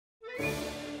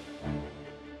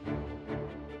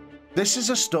This is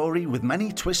a story with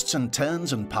many twists and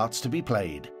turns and parts to be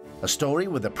played. A story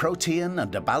with a protean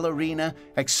and a ballerina,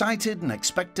 excited and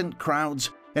expectant crowds,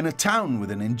 in a town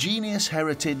with an ingenious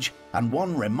heritage and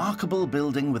one remarkable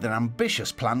building with an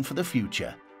ambitious plan for the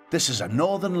future. This is a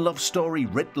northern love story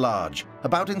writ large,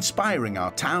 about inspiring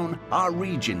our town, our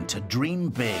region to dream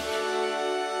big.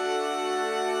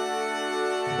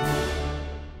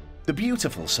 The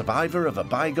beautiful survivor of a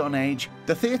bygone age,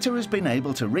 the theatre has been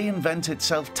able to reinvent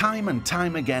itself time and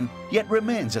time again, yet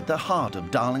remains at the heart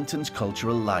of Darlington's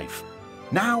cultural life.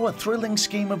 Now a thrilling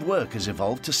scheme of work has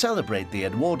evolved to celebrate the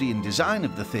Edwardian design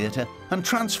of the theatre and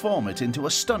transform it into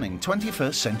a stunning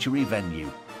 21st century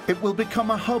venue. It will become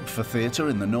a hub for theatre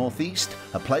in the northeast,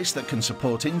 a place that can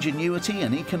support ingenuity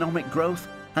and economic growth,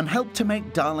 and help to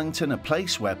make Darlington a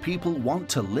place where people want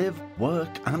to live, work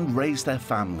and raise their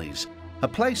families. A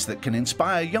place that can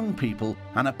inspire young people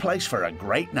and a place for a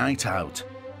great night out.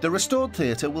 The restored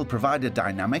theatre will provide a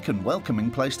dynamic and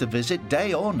welcoming place to visit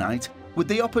day or night, with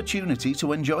the opportunity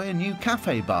to enjoy a new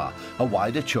cafe bar, a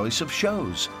wider choice of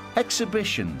shows,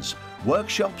 exhibitions,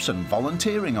 workshops and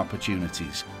volunteering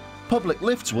opportunities. Public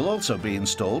lifts will also be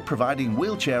installed, providing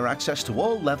wheelchair access to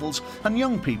all levels, and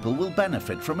young people will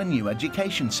benefit from a new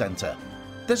education centre.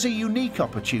 There's a unique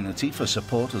opportunity for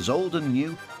supporters old and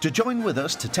new to join with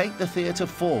us to take the theatre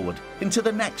forward into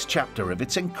the next chapter of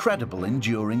its incredible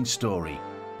enduring story.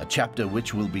 A chapter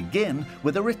which will begin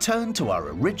with a return to our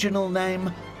original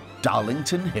name,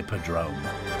 Darlington Hippodrome.